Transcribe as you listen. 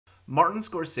Martin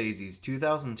Scorcese's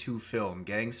 2002 film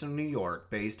Gangs of New York,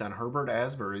 based on Herbert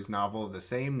Asbury's novel of the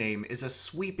same name, is a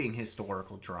sweeping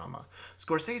historical drama.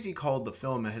 Scorsese called the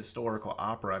film a historical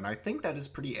opera, and I think that is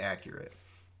pretty accurate.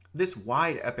 This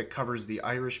wide epic covers the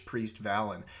Irish priest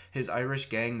Valin, his Irish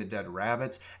gang the Dead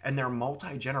Rabbits, and their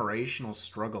multi-generational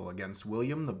struggle against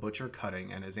William the Butcher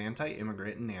Cutting and his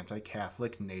anti-immigrant and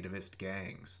anti-Catholic nativist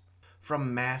gangs.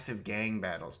 From massive gang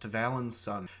battles to Valin's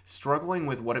son struggling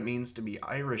with what it means to be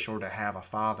Irish or to have a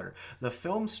father, the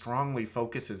film strongly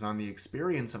focuses on the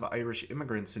experience of Irish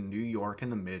immigrants in New York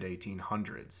in the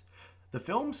mid-1800s. The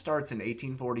film starts in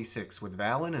 1846 with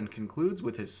Valin and concludes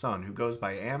with his son, who goes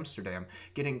by Amsterdam,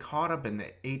 getting caught up in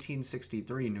the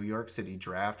 1863 New York City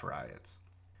Draft Riots.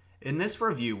 In this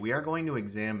review, we are going to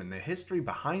examine the history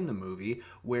behind the movie,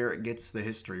 where it gets the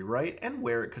history right, and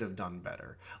where it could have done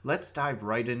better. Let's dive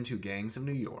right into Gangs of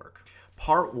New York.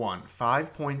 Part 1.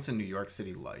 5 Points in New York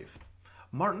City Life.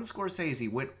 Martin Scorsese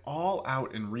went all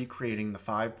out in recreating the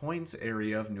 5 Points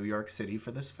area of New York City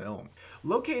for this film.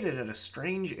 Located at a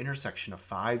strange intersection of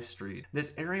 5 streets,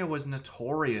 this area was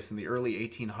notorious in the early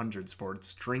 1800s for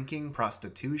its drinking,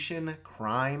 prostitution,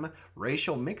 crime,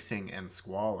 racial mixing, and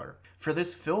squalor. For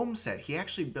this film set, he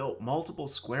actually built multiple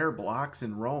square blocks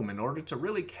in Rome in order to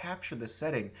really capture the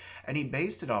setting, and he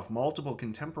based it off multiple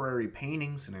contemporary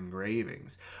paintings and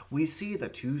engravings. We see the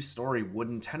 2-story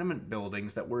wooden tenement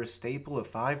buildings that were a staple of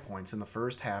 5 Points in the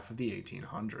first half of the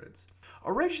 1800s.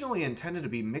 Originally intended to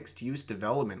be mixed-use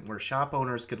development where shop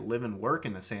owners could live and work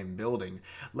in the same building,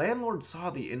 landlords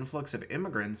saw the influx of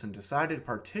immigrants and decided to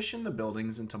partition the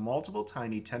buildings into multiple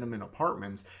tiny tenement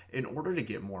apartments in order to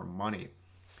get more money.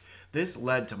 This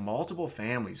led to multiple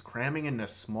families cramming into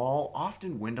small,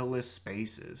 often windowless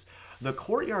spaces. The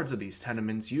courtyards of these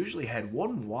tenements usually had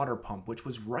one water pump which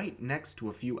was right next to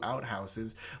a few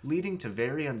outhouses, leading to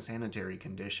very unsanitary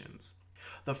conditions.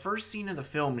 The first scene of the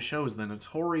film shows the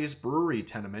notorious brewery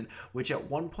tenement, which at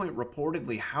one point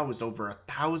reportedly housed over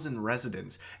 1,000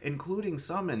 residents, including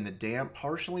some in the damp,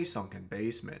 partially sunken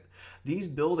basement. These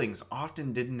buildings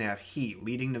often didn't have heat,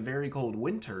 leading to very cold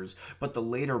winters, but the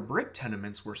later brick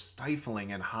tenements were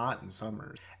stifling and hot in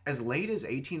summers. As late as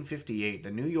 1858, the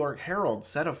New York Herald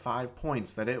said of 5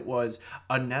 Points that it was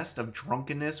a nest of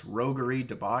drunkenness, roguery,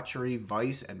 debauchery,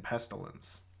 vice, and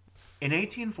pestilence. In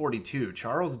 1842,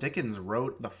 Charles Dickens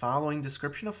wrote the following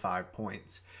description of 5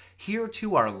 Points. Here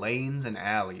too are lanes and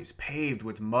alleys, paved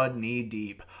with mud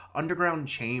knee-deep, underground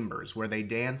chambers where they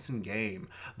dance and game,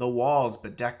 the walls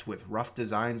bedecked with rough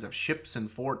designs of ships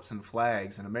and forts and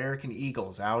flags and American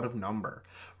eagles out of number.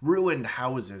 Ruined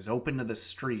houses open to the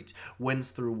street,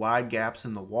 whence through wide gaps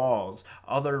in the walls,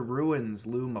 other ruins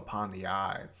loom upon the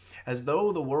eye. As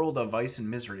though the world of vice and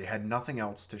misery had nothing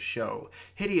else to show,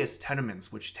 hideous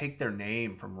tenements which take their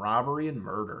name from robbery and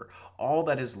murder, all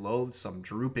that is loathsome,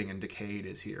 drooping, and decayed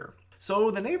is here.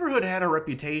 So the neighborhood had a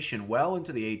reputation well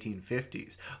into the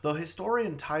 1850s, though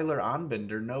historian Tyler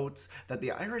Onbender notes that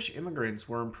the Irish immigrants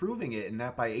were improving it and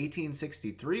that by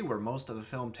 1863, where most of the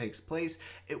film takes place,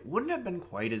 it wouldn't have been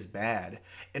quite as bad.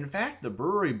 In fact, the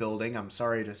brewery building, I'm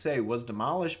sorry to say, was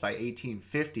demolished by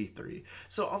 1853,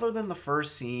 so other than the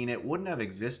first scene, it wouldn't have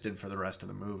existed for the rest of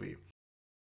the movie.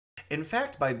 In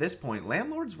fact, by this point,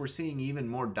 landlords were seeing even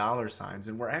more dollar signs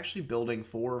and were actually building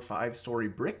 4 or 5-story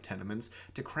brick tenements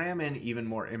to cram in even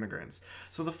more immigrants.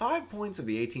 So the 5 Points of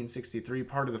the 1863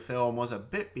 part of the film was a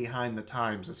bit behind the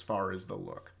times as far as the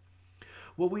look.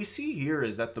 What we see here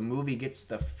is that the movie gets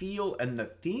the feel and the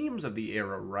themes of the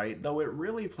era right, though it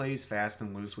really plays fast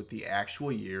and loose with the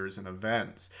actual years and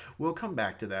events. We'll come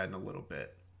back to that in a little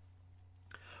bit.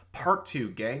 Part 2.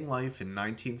 Gang Life in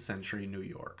 19th Century New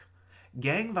York.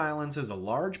 Gang violence is a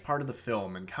large part of the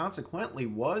film and consequently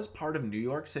was part of New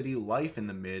York City life in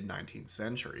the mid-19th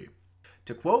century.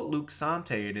 To quote Luc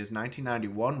Sante in his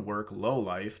 1991 work Low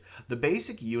Life, the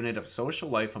basic unit of social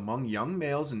life among young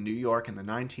males in New York in the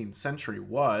 19th century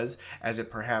was, as it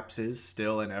perhaps is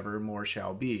still and ever more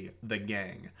shall be, the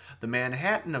gang. The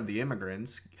Manhattan of the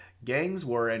immigrants, gangs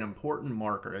were an important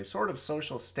marker, a sort of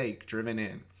social stake driven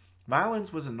in.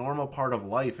 Violence was a normal part of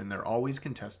life in their always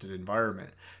contested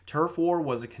environment. Turf war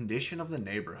was a condition of the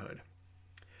neighborhood.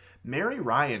 Mary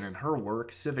Ryan, in her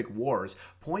work Civic Wars,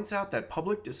 points out that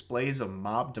public displays of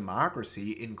mob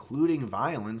democracy, including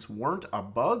violence, weren't a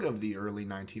bug of the early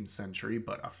 19th century,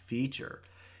 but a feature.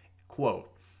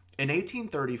 Quote, In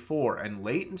 1834 and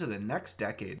late into the next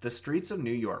decade, the streets of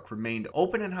New York remained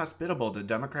open and hospitable to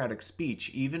democratic speech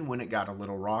even when it got a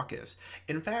little raucous.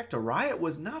 In fact, a riot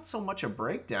was not so much a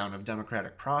breakdown of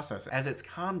democratic process as its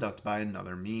conduct by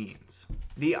another means.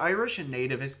 The Irish and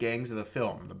nativist gangs of the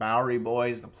film, the Bowery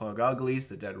Boys, the Plug Uglies,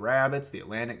 the Dead Rabbits, the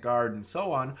Atlantic Guard, and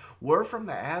so on, were from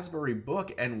the Asbury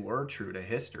book and were true to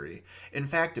history. In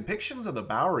fact, depictions of the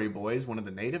Bowery Boys, one of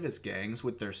the nativist gangs,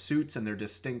 with their suits and their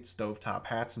distinct stovetop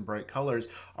hats and bright colors,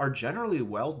 are generally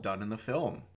well done in the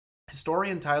film.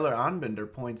 Historian Tyler Onbender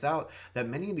points out that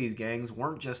many of these gangs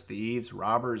weren't just thieves,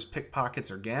 robbers, pickpockets,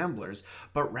 or gamblers,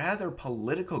 but rather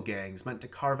political gangs meant to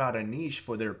carve out a niche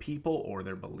for their people or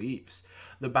their beliefs.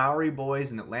 The Bowery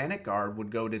Boys and Atlantic Guard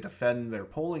would go to defend their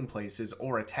polling places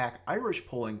or attack Irish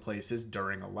polling places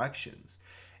during elections.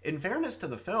 In fairness to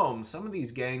the film, some of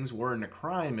these gangs were into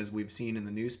crime, as we've seen in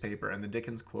the newspaper, and the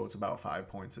Dickens quotes about 5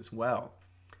 points as well.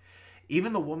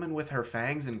 Even the woman with her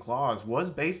fangs and claws was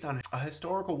based on a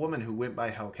historical woman who went by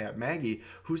Hellcat Maggie,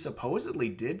 who supposedly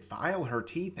did file her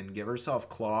teeth and give herself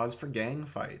claws for gang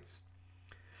fights.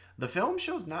 The film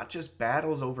shows not just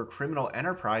battles over criminal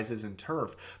enterprises and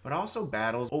turf, but also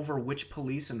battles over which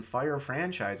police and fire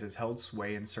franchises held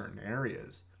sway in certain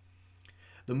areas.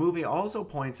 The movie also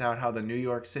points out how the New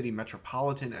York City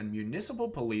Metropolitan and Municipal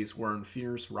Police were in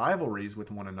fierce rivalries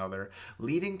with one another,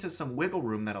 leading to some wiggle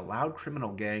room that allowed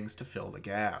criminal gangs to fill the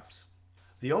gaps.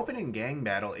 The opening gang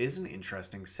battle is an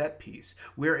interesting set piece.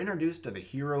 We are introduced to the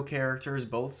hero characters,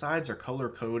 both sides are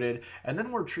color-coded, and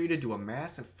then we're treated to a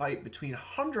massive fight between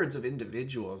hundreds of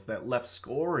individuals that left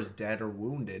scores dead or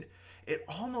wounded. It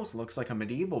almost looks like a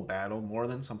medieval battle more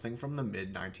than something from the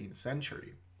mid-19th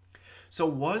century. So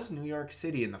was New York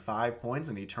City in the 5 points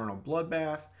an eternal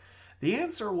bloodbath? The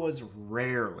answer was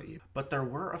rarely, but there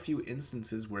were a few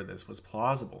instances where this was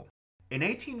plausible. In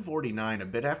 1849, a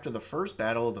bit after the first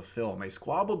battle of the film, a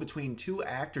squabble between two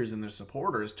actors and their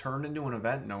supporters turned into an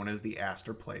event known as the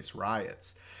Astor Place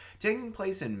Riots. Taking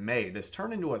place in May, this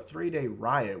turned into a 3-day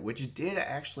riot which did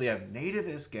actually have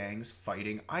nativist gangs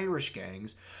fighting Irish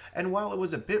gangs, and while it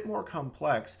was a bit more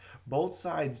complex, both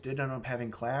sides did end up having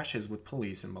clashes with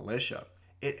police and militia.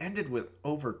 It ended with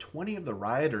over 20 of the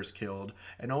rioters killed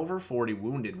and over 40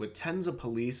 wounded, with tens of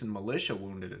police and militia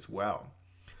wounded as well.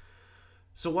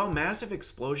 So while massive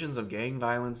explosions of gang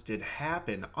violence did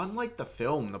happen, unlike the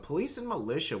film, the police and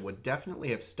militia would definitely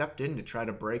have stepped in to try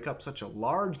to break up such a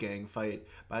large gang fight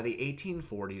by the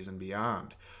 1840s and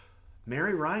beyond.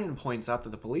 Mary Ryan points out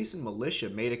that the police and militia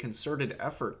made a concerted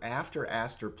effort after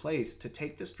Astor Place to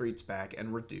take the streets back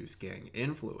and reduce gang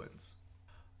influence.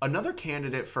 Another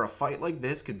candidate for a fight like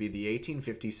this could be the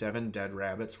 1857 Dead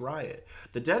Rabbits riot.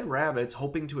 The Dead Rabbits,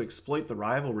 hoping to exploit the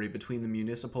rivalry between the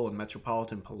municipal and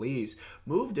metropolitan police,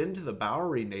 moved into the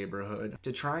Bowery neighborhood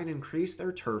to try and increase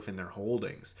their turf in their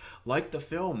holdings. Like the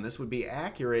film, this would be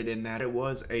accurate in that it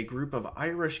was a group of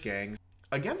Irish gangs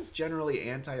against generally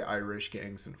anti-Irish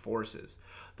gangs and forces.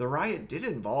 The riot did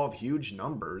involve huge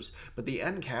numbers, but the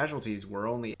end casualties were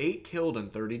only 8 killed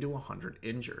and 30 to 100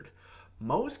 injured.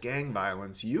 Most gang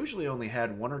violence usually only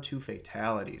had 1 or 2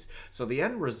 fatalities, so the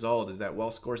end result is that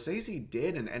while Scorsese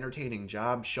did an entertaining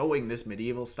job showing this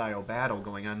medieval-style battle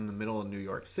going on in the middle of New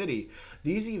York City,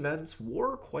 these events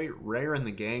were quite rare in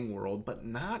the gang world, but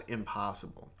not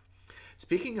impossible.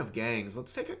 Speaking of gangs,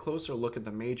 let's take a closer look at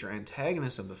the major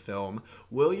antagonist of the film,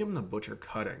 William the Butcher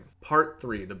Cutting. Part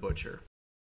 3, The Butcher.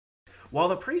 While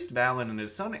the priest Valen and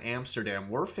his son Amsterdam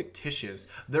were fictitious,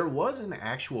 there was an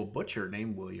actual butcher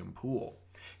named William Poole.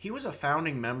 He was a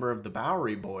founding member of the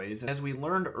Bowery Boys, and as we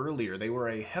learned earlier, they were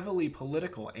a heavily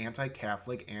political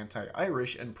anti-Catholic,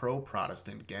 anti-Irish, and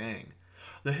pro-Protestant gang.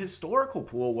 The historical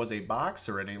Poole was a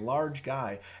boxer and a large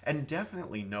guy, and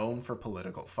definitely known for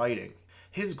political fighting.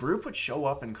 His group would show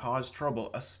up and cause trouble,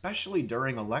 especially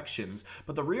during elections,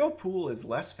 but the real Poole is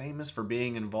less famous for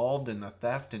being involved in the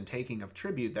theft and taking of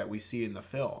tribute that we see in the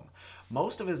film.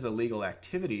 Most of his illegal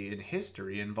activity in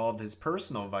history involved his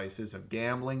personal vices of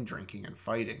gambling, drinking, and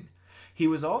fighting. He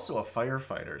was also a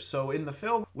firefighter, so in the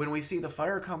film, when we see the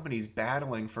fire companies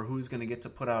battling for who's going to get to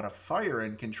put out a fire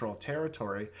and control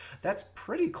territory, that's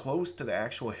pretty close to the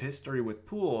actual history with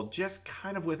Poole, just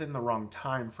kind of within the wrong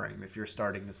time frame if you're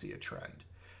starting to see a trend.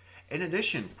 In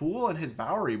addition, Poole and his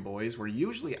Bowery Boys were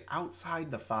usually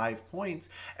outside the 5 points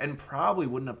and probably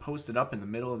wouldn't have posted up in the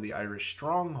middle of the Irish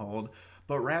stronghold,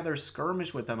 but rather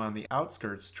skirmished with them on the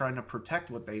outskirts trying to protect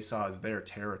what they saw as their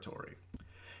territory.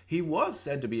 He was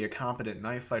said to be a competent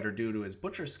knife fighter due to his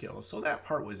butcher skills, so that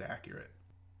part was accurate.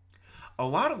 A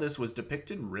lot of this was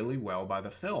depicted really well by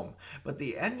the film, but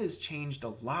the end is changed a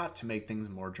lot to make things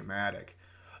more dramatic.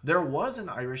 There was an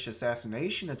Irish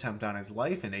assassination attempt on his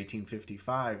life in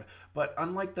 1855, but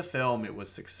unlike the film, it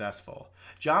was successful.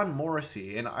 John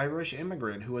Morrissey, an Irish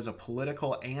immigrant who was a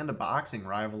political and a boxing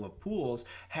rival of Poole's,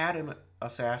 had him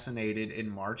assassinated in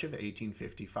March of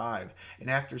 1855, and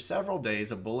after several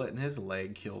days, a bullet in his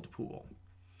leg killed Poole.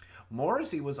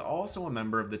 Morrissey was also a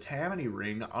member of the Tammany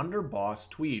Ring under Boss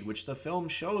Tweed, which the film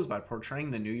shows by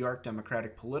portraying the New York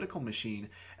Democratic political machine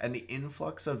and the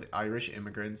influx of Irish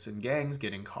immigrants and gangs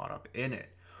getting caught up in it.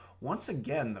 Once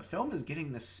again, the film is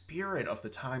getting the spirit of the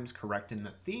times correct in the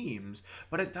themes,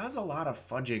 but it does a lot of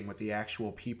fudging with the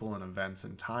actual people and events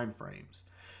and time frames.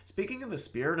 Speaking of the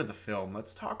spirit of the film,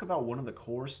 let's talk about one of the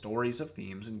core stories of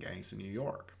themes in Gangs in New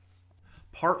York.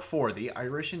 Part 4, The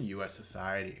Irish in U.S.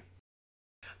 Society.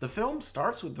 The film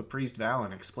starts with the priest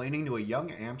Valen explaining to a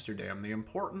young Amsterdam the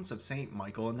importance of St.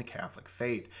 Michael and the Catholic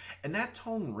faith, and that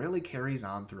tone really carries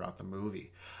on throughout the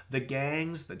movie. The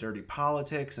gangs, the dirty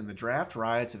politics, and the Draft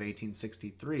Riots of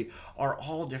 1863 are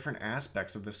all different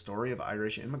aspects of the story of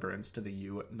Irish immigrants to the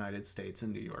United States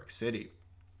and New York City.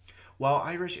 While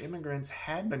Irish immigrants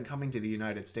had been coming to the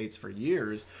United States for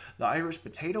years, the Irish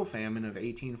potato famine of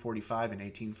 1845 and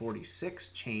 1846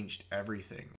 changed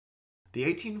everything. The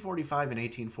 1845 and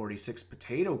 1846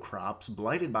 potato crops,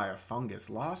 blighted by a fungus,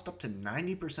 lost up to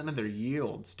 90% of their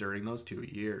yields during those 2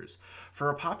 years. For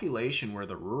a population where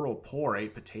the rural poor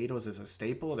ate potatoes as a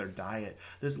staple of their diet,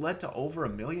 this led to over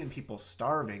 1 million people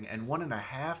starving and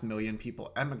 1.5 million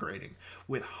people emigrating,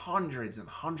 with hundreds and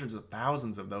hundreds of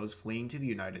thousands of those fleeing to the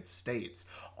United States.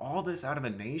 All this out of a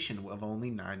nation of only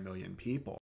 9 million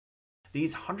people.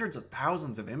 These hundreds of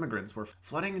thousands of immigrants were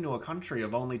flooding into a country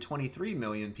of only 23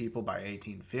 million people by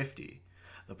 1850.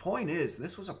 The point is,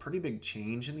 this was a pretty big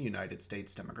change in the United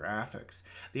States demographics.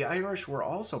 The Irish were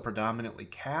also predominantly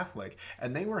Catholic,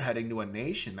 and they were heading to a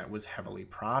nation that was heavily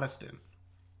Protestant.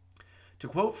 To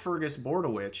quote Fergus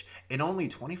Bordewich, in only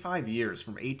 25 years,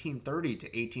 from 1830 to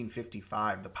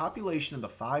 1855, the population of the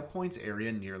Five Points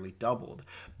area nearly doubled.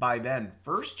 By then,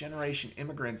 first-generation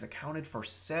immigrants accounted for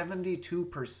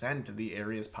 72% of the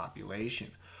area's population.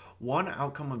 One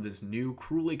outcome of this new,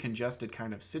 cruelly congested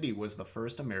kind of city was the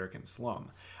first American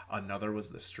slum. Another was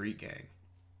the street gang.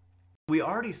 We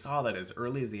already saw that as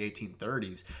early as the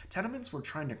 1830s, tenements were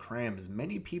trying to cram as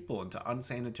many people into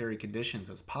unsanitary conditions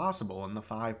as possible in the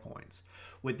Five Points.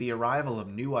 With the arrival of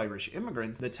new Irish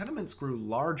immigrants, the tenements grew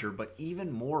larger but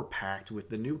even more packed with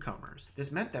the newcomers.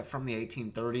 This meant that from the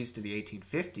 1830s to the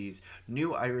 1850s,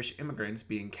 new Irish immigrants,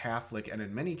 being Catholic and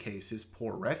in many cases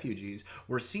poor refugees,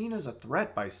 were seen as a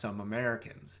threat by some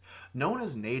Americans. Known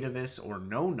as nativists or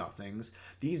know-nothings,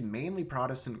 these mainly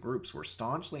Protestant groups were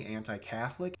staunchly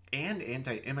anti-Catholic and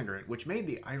anti-immigrant, which made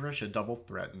the Irish a double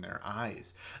threat in their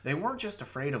eyes. They weren't just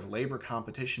afraid of labor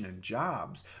competition and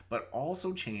jobs, but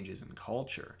also changes in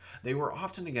culture. They were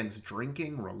often against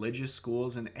drinking, religious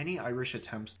schools, and any Irish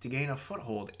attempts to gain a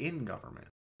foothold in government.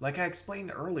 Like I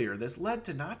explained earlier, this led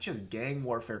to not just gang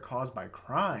warfare caused by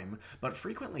crime, but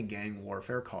frequently gang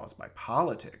warfare caused by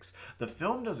politics. The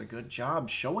film does a good job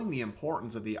showing the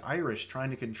importance of the Irish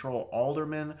trying to control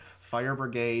aldermen, fire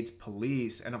brigades,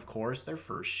 police, and of course their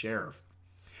first sheriff.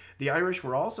 The Irish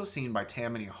were also seen by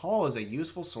Tammany Hall as a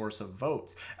useful source of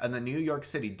votes, and the New York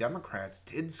City Democrats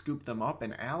did scoop them up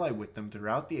and ally with them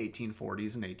throughout the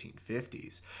 1840s and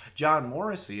 1850s. John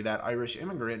Morrissey, that Irish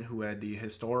immigrant who had the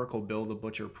historical Bill the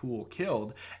Butcher Poole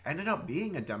killed, ended up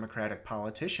being a Democratic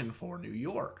politician for New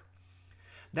York.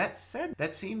 That said,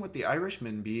 that scene with the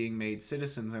Irishmen being made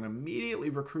citizens and immediately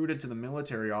recruited to the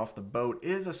military off the boat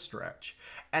is a stretch.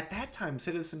 At that time,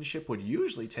 citizenship would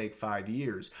usually take 5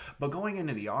 years, but going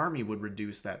into the army would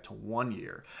reduce that to 1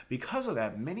 year. Because of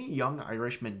that, many young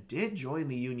Irishmen did join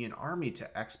the Union Army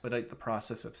to expedite the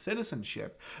process of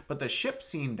citizenship, but the ship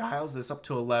scene dials this up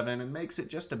to 11 and makes it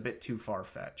just a bit too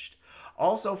far-fetched.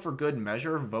 Also, for good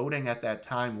measure, voting at that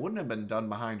time wouldn't have been done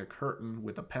behind a curtain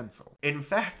with a pencil. In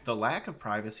fact, the lack of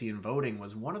privacy in voting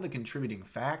was one of the contributing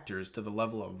factors to the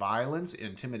level of violence,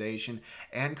 intimidation,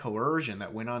 and coercion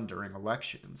that went on during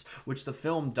elections, which the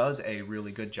film does a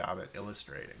really good job at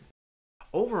illustrating.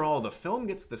 Overall, the film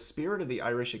gets the spirit of the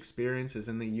Irish experiences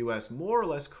in the US more or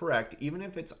less correct, even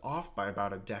if it's off by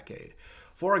about a decade.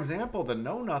 For example, the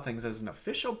Know-Nothings as an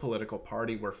official political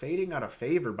party were fading out of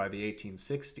favor by the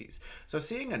 1860s, so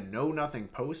seeing a Know-Nothing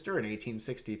poster in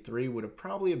 1863 would have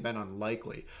probably been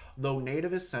unlikely, though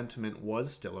nativist sentiment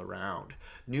was still around.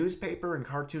 Newspaper and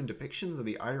cartoon depictions of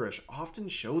the Irish often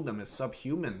showed them as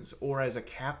subhumans or as a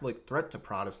Catholic threat to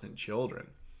Protestant children.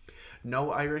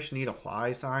 No Irish Need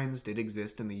Apply signs did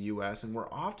exist in the US and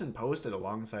were often posted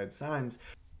alongside signs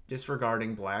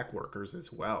disregarding black workers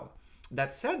as well.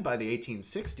 That said, by the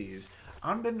 1860s,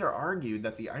 Onbender argued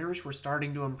that the Irish were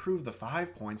starting to improve the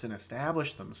 5 Points and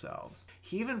establish themselves.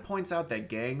 He even points out that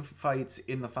gang fights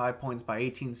in the 5 Points by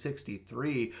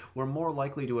 1863 were more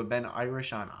likely to have been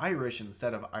Irish on Irish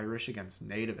instead of Irish against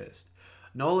nativists.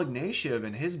 Noel Ignatieff,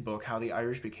 in his book How the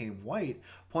Irish Became White,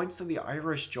 points to the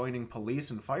Irish joining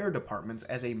police and fire departments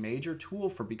as a major tool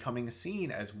for becoming seen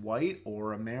as white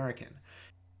or American.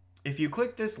 If you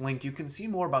click this link, you can see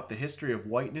more about the history of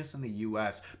whiteness in the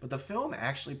US, but the film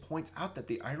actually points out that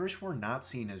the Irish were not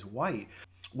seen as white.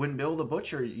 When Bill the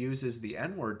Butcher uses the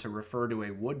N-word to refer to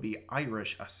a would-be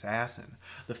Irish assassin,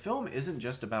 the film isn't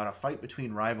just about a fight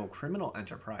between rival criminal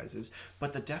enterprises,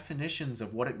 but the definitions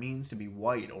of what it means to be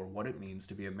white or what it means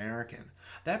to be American.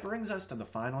 That brings us to the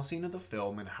final scene of the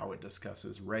film and how it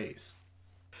discusses race.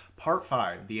 Part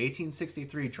 5, the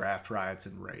 1863 Draft Riots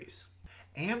and Race.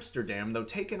 Amsterdam, though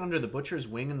taken under the Butcher's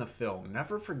wing in the film,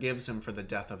 never forgives him for the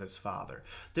death of his father.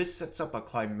 This sets up a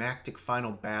climactic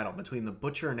final battle between the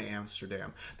Butcher and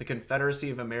Amsterdam, the Confederacy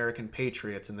of American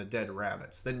Patriots and the Dead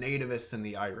Rabbits, the nativists and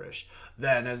the Irish.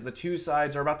 Then, as the two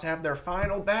sides are about to have their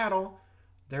final battle,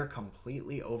 they're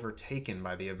completely overtaken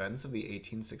by the events of the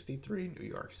 1863 New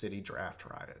York City Draft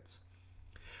Riots.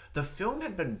 The film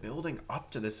had been building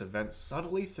up to this event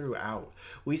subtly throughout.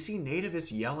 We see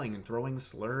nativists yelling and throwing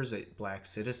slurs at black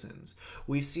citizens.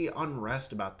 We see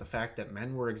unrest about the fact that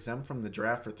men were exempt from the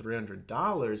draft for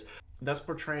 $300, thus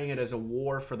portraying it as a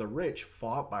war for the rich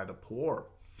fought by the poor.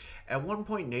 At one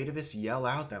point, nativists yell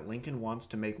out that Lincoln wants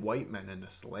to make white men into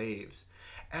slaves.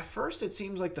 At first, it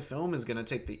seems like the film is going to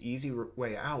take the easy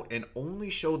way out and only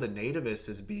show the nativists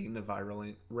as being the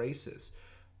virulent racists.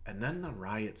 And then the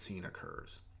riot scene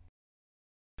occurs.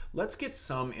 Let's get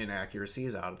some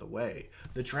inaccuracies out of the way.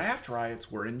 The draft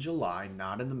riots were in July,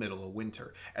 not in the middle of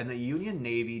winter, and the Union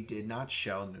Navy did not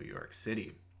shell New York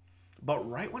City. But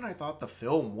right when I thought the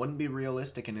film wouldn't be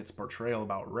realistic in its portrayal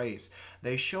about race,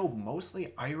 they show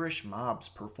mostly Irish mobs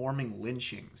performing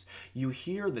lynchings. You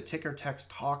hear the ticker text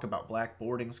talk about black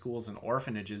boarding schools and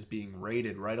orphanages being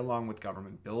raided right along with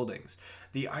government buildings.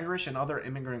 The Irish and other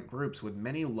immigrant groups with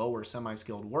many lower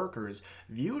semi-skilled workers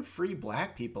viewed free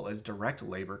black people as direct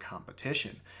labor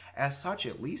competition. As such,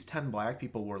 at least 10 black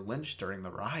people were lynched during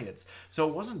the riots, so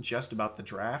it wasn't just about the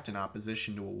draft in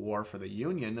opposition to a war for the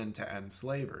Union and to end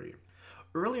slavery.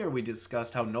 Earlier we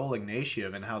discussed how Noel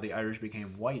Ignatieff and how the Irish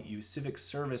became white used civic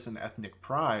service and ethnic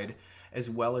pride, as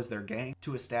well as their gang,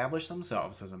 to establish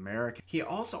themselves as American. He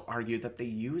also argued that they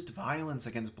used violence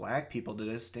against black people to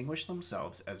distinguish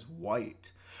themselves as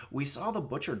white. We saw the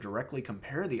Butcher directly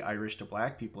compare the Irish to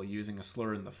black people using a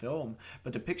slur in the film,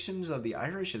 but depictions of the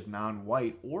Irish as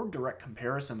non-white or direct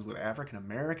comparisons with African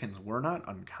Americans were not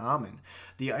uncommon.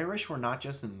 The Irish were not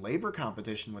just in labor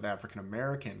competition with African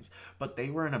Americans, but they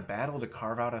were in a battle to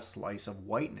carve out a slice of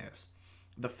whiteness.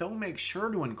 The film makes sure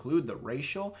to include the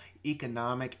racial,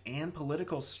 economic, and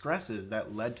political stresses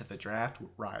that led to the draft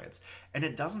riots, and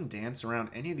it doesn't dance around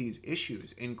any of these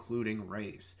issues, including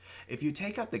race. If you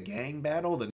take out the gang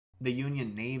battle, the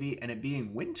Union Navy, and it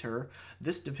being winter,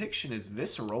 this depiction is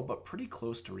visceral but pretty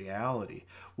close to reality.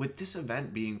 With this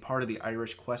event being part of the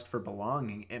Irish quest for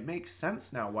belonging, it makes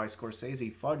sense now why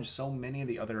Scorsese fudged so many of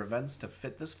the other events to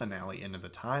fit this finale into the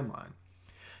timeline.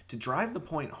 To drive the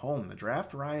point home, the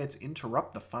draft riots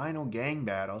interrupt the final gang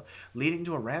battle, leading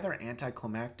to a rather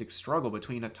anticlimactic struggle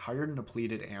between a tired and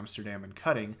depleted Amsterdam and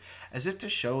Cutting, as if to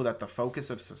show that the focus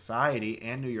of society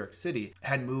and New York City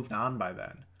had moved on by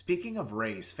then. Speaking of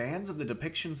race, fans of the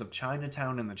depictions of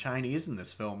Chinatown and the Chinese in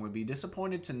this film would be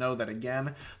disappointed to know that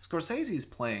again, Scorsese's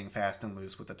playing fast and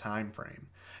loose with the time frame.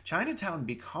 Chinatown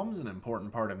becomes an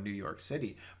important part of New York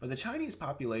City, but the Chinese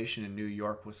population in New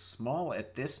York was small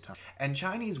at this time, and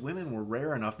Chinese women were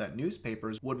rare enough that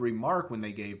newspapers would remark when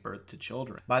they gave birth to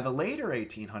children. By the later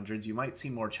 1800s, you might see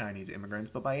more Chinese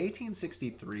immigrants, but by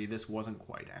 1863, this wasn't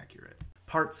quite accurate.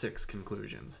 Part 6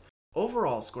 Conclusions.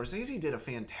 Overall, Scorsese did a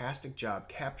fantastic job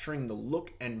capturing the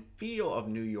look and feel of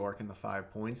New York in the 5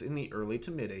 Points in the early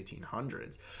to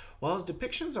mid-1800s. While his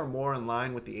depictions are more in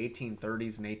line with the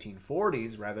 1830s and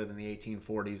 1840s rather than the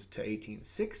 1840s to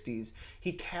 1860s,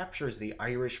 he captures the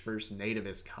Irish versus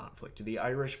nativist conflict, the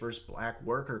Irish versus black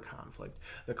worker conflict,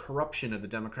 the corruption of the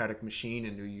democratic machine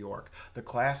in New York, the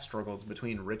class struggles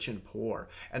between rich and poor,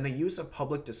 and the use of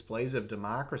public displays of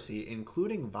democracy,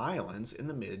 including violence, in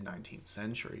the mid-19th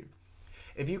century.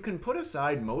 If you can put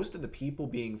aside most of the people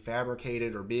being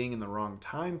fabricated or being in the wrong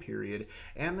time period,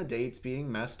 and the dates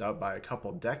being messed up by a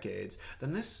couple decades,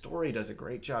 then this story does a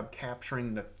great job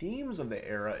capturing the themes of the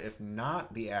era, if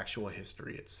not the actual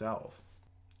history itself.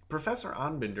 Professor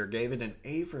Anbinder gave it an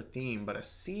A for theme, but a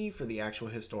C for the actual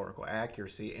historical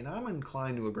accuracy, and I'm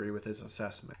inclined to agree with his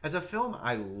assessment. As a film,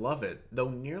 I love it, though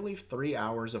nearly 3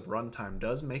 hours of runtime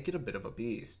does make it a bit of a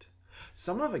beast.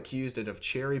 Some have accused it of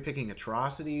cherry-picking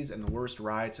atrocities and the worst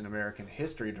riots in American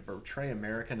history to portray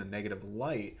America in a negative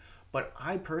light, but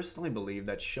I personally believe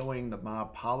that showing the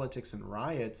mob politics and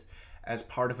riots as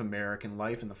part of American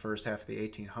life in the first half of the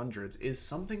 1800s is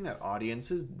something that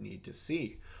audiences need to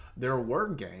see. There were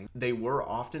gangs, they were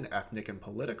often ethnic and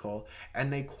political,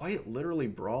 and they quite literally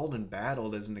brawled and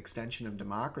battled as an extension of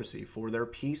democracy for their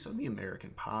piece of the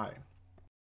American pie.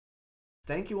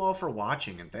 Thank you all for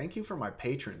watching, and thank you for my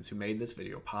patrons who made this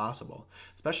video possible.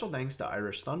 Special thanks to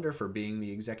Irish Thunder for being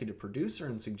the executive producer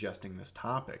and suggesting this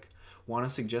topic. Want to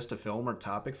suggest a film or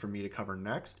topic for me to cover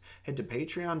next? Head to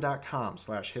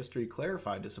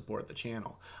patreon.com/historyclarified to support the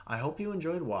channel. I hope you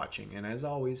enjoyed watching, and as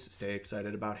always, stay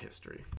excited about history.